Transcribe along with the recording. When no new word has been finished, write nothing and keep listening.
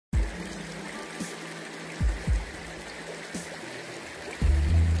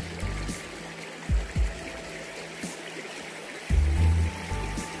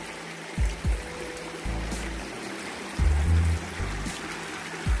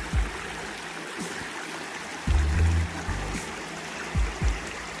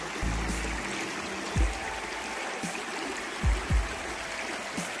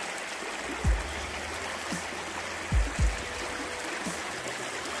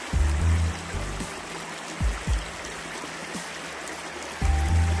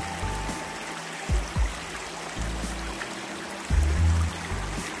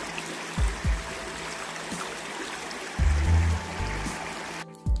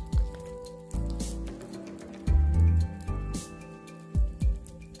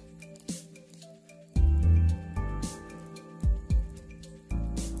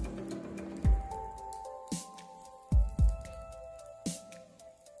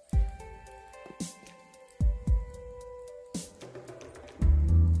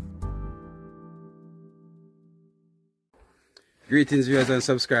Greetings viewers and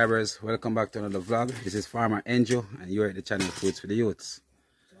subscribers, welcome back to another vlog. This is Farmer Angel and you're at the channel Fruits for the Youths.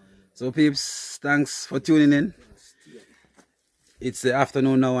 So peeps, thanks for tuning in. It's the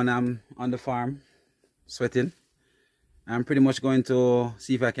afternoon now and I'm on the farm sweating. I'm pretty much going to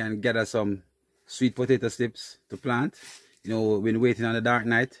see if I can gather some sweet potato slips to plant. You know, we've been waiting on the dark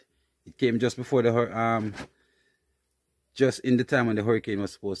night. It came just before the just in the time when the hurricane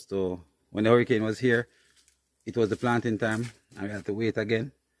was supposed to, when the hurricane was here. It was the planting time and we have to wait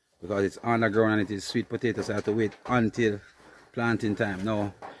again because it's underground and it is sweet potatoes, so I have to wait until planting time.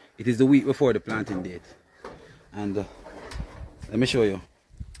 Now it is the week before the planting date, and let me show you.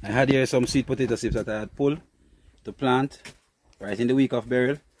 I had here some sweet potato slips that I had pulled to plant right in the week of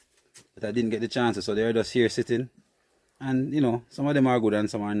burial, but I didn't get the chance, so they're just here sitting, and you know, some of them are good and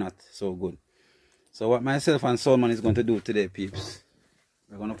some are not so good. So what myself and Solomon is going to do today, peeps,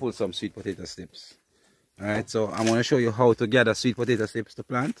 we're going to pull some sweet potato slips. Alright, so I'm going to show you how to gather sweet potato slips to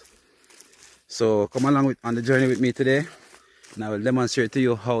plant. So come along on the journey with me today, and I will demonstrate to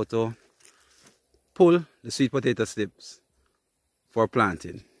you how to pull the sweet potato slips for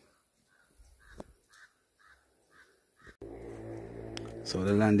planting. So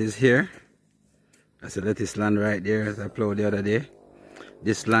the land is here. That's the lettuce land right there as I plowed the other day.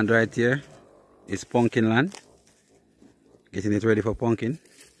 This land right here is pumpkin land. Getting it ready for pumpkin.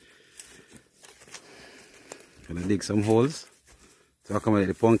 Gonna dig some holes to accommodate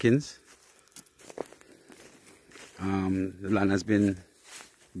the pumpkins. The land has been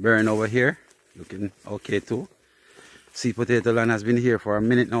burned over here, looking okay too. Sweet potato land has been here for a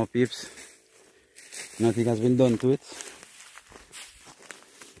minute now, peeps. Nothing has been done to it.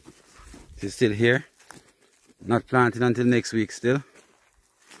 It's still here. Not planting until next week still.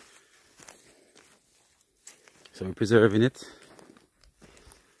 So we're preserving it.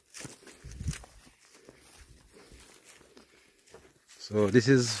 So this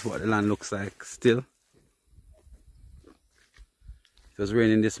is what the land looks like still. It was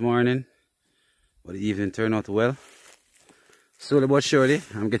raining this morning, but the evening turned out well. Slowly but surely,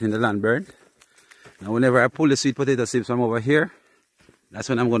 I'm getting the land burned. Now whenever I pull the sweet potato slips from over here, that's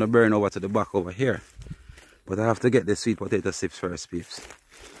when I'm going to burn over to the back over here. But I have to get the sweet potato slips first, peeps.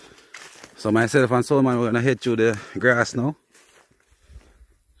 So myself and Solomon, we're going to head through the grass now.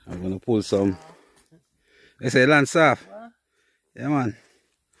 I'm going to pull some. They say land soft. Yeah, man.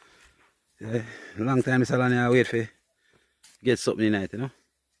 Yeah, long time this land I wait for get something in it, you know.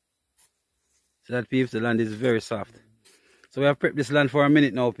 So that, peeps, the land is very soft. So we have prepped this land for a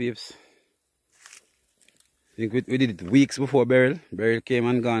minute now, peeps. I think we did it weeks before burial. Burial came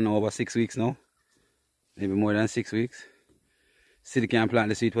and gone over 6 weeks now. Maybe more than 6 weeks. Still can't plant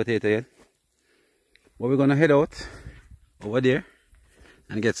the sweet potato yet. But we're gonna head out over there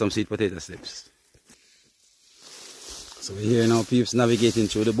and get some sweet potato slips. So we're here now, peeps, navigating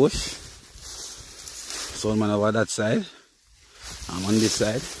through the bush. Solomon over that side. I'm on this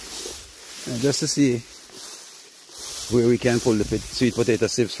side. And just to see where we can pull the sweet potato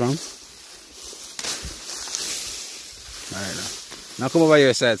slips from. Alright now come over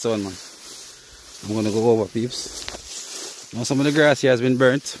your side, Solomon. I'm gonna go over, peeps. Now some of the grass here has been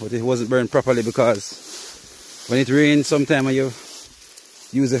burnt, but it wasn't burnt properly because when it rains sometime when you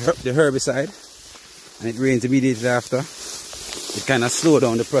use the herbicide, and it rains immediately after, it kind of slow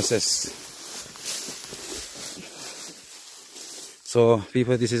down the process. So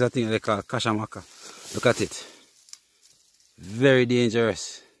people, this is a thing they call kashamaka. Look at it. Very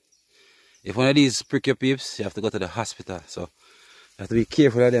dangerous. If one of these prick your, peeps, you have to go to the hospital. So you have to be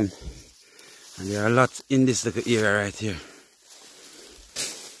careful of them. And there are a lot in this little area right here.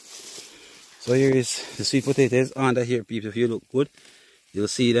 So here is the sweet potatoes under here, peeps. If you look good, you'll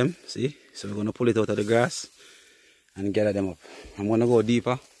see them. See? So we're going to pull it out of the grass and gather them up. I'm going to go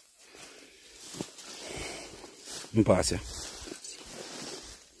deeper. Pass you.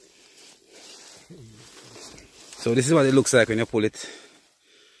 So this is what it looks like when you pull it.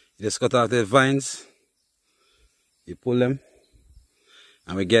 You just cut off the vines. You pull them.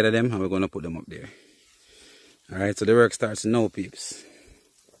 And we gather them and we're going to put them up there. Alright, so the work starts now, peeps.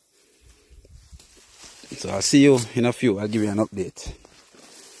 So I'll see you in a few. I'll give you an update.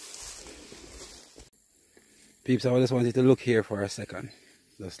 Peeps, I just want you to look here for a second.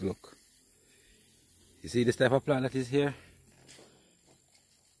 Just look. You see this type of plant that is here?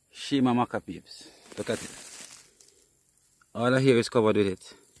 Shima Maka, peeps. Look at it. All of here is covered with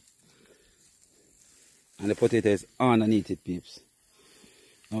it. And the potato is underneath it, peeps.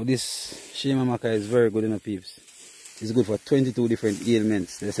 Now this Shima Maka is very good in the peeps. It's good for 22 different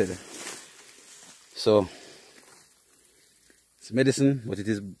ailments, they said. So, it's medicine, but it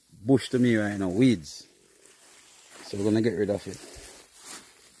is bush to me right now, weeds. So we're gonna get rid of it.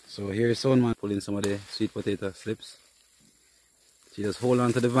 So here's Soundman pulling some of the sweet potato slips. So you just hold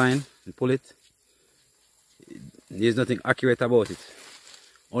on to the vine and pull it. There's nothing accurate about it.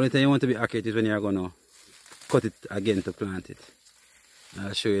 Only thing you want to be accurate is when you're gonna cut it again to plant it.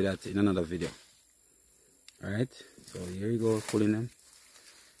 I'll show you that in another video. Alright, so here you go, pulling them.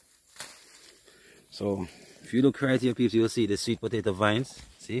 So if you look right here, people, you'll see the sweet potato vines.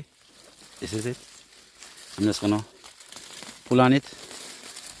 See? This is it. I'm just gonna pull on it.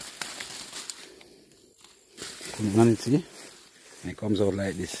 Pull on it, see? And it comes out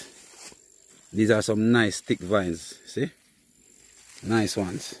like this. These are some nice thick vines, see? Nice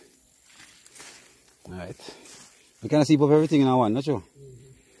ones. Alright. You can see of everything in our one, not you?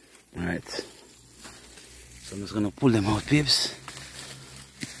 Alright. So I'm just gonna pull them out, peeps.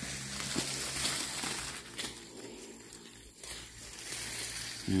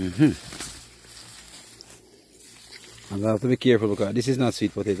 I'm gonna have to be careful because this is not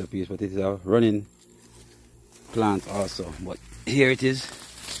sweet potato peas, but it is a running plant also. But here it is.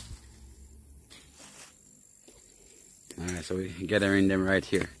 Alright, so we're gathering them right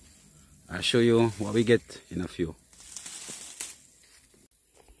here. I'll show you what we get in a few.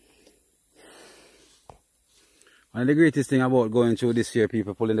 One of the greatest thing about going through this year,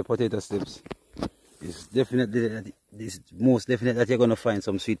 people pulling the potato slips, is definitely that it's most definite that you're gonna find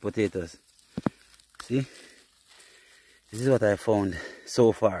some sweet potatoes. See? This is what I found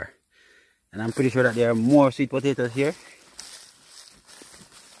so far. And I'm pretty sure that there are more sweet potatoes here.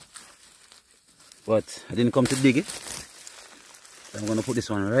 But I didn't come to dig it. So I'm gonna put this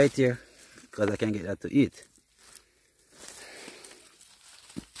one right here because I can get that to eat.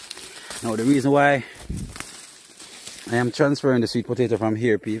 Now the reason why I am transferring the sweet potato from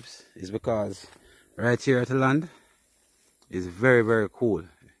here, peeps, is because right here at the land is very, very cool.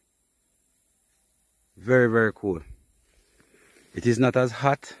 Very, very cool. It is not as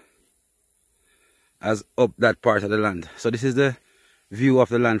hot as up that part of the land. So this is the view of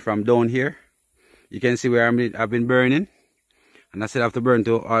the land from down here. You can see where I've been burning. And I still have to burn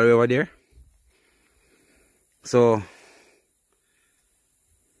to all the way over there. So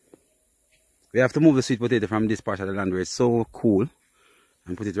we have to move the sweet potato from this part of the land where it's so cool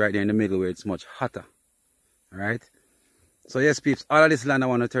and put it right there in the middle where it's much hotter. Alright? So yes, peeps, all of this land I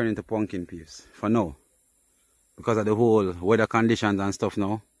want to turn into pumpkin, peeps, for now. Because of the whole weather conditions and stuff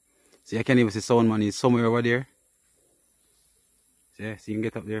now. See, I can even see Soundman is somewhere over there. See, you can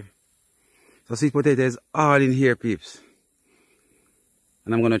get up there. So sweet potato is all in here, peeps.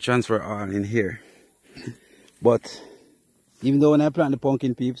 And I'm going to transfer all in here. But even though when I plant the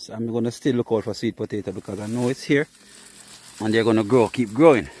pumpkin, peeps, I'm going to still look out for sweet potato because I know it's here. And they're going to grow, keep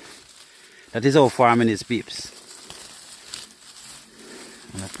growing. That is how farming is, peeps.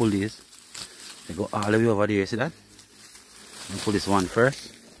 I'm going to pull these. They go all the way over there, see that? I'm pull this one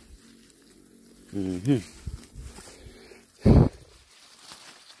first. So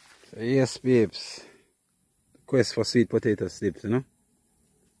yes, peeps. Quest for sweet potato slips, you know.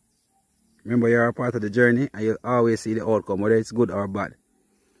 Remember, you're a part of the journey and you'll always see the outcome, whether it's good or bad.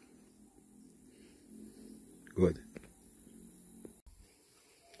 Good.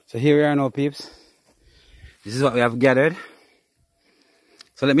 So here we are now, peeps. This is what we have gathered.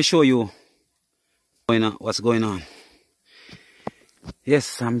 So let me show you what's going on.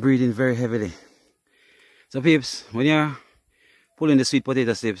 Yes, I'm breathing very heavily. So peeps, when you're pulling the sweet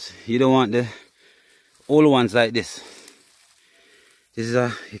potato slips, you don't want the old ones like this. This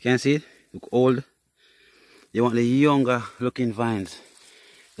is you can see it, look old. You want the younger looking vines,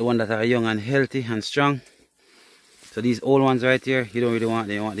 the ones that are young and healthy and strong. So these old ones right here, you don't really want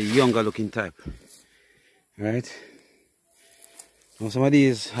them. You want the younger looking type. Alright. Now some of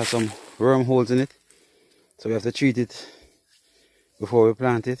these have some wormholes in it, so we have to treat it before we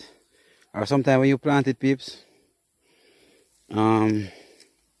plant it. Or sometimes when you plant it, peeps, they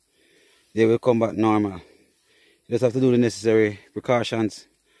will come back normal. You just have to do the necessary precautions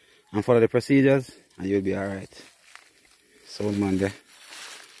and follow the procedures and you'll be alright. Soundman there.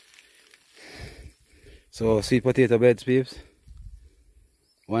 So sweet potato beds, peeps.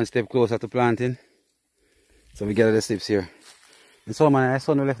 One step closer to planting. So we gather the slips here. And so man, the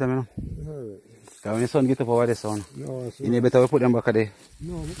sun will left them, you know. Alright. Because when the sun get up over the sun, no, so you better put them back at the...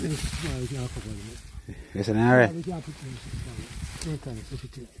 No, but no, you can't cover them. Yes, alright. Yeah, we can't put them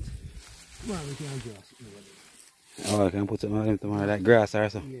oh, I can put some of them tomorrow, like grass or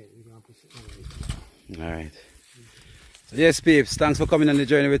something. Yeah, we can put some. Alright. So yes, peeps, thanks for coming on the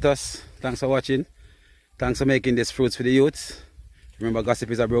journey with us. Thanks for watching. Thanks for making this Fruits for the Youths. Remember, gossip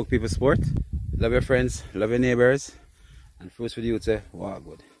is a broke people's sport. Love your friends, love your neighbors. And Fruits for the Youths, walk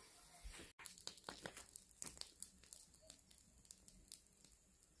good.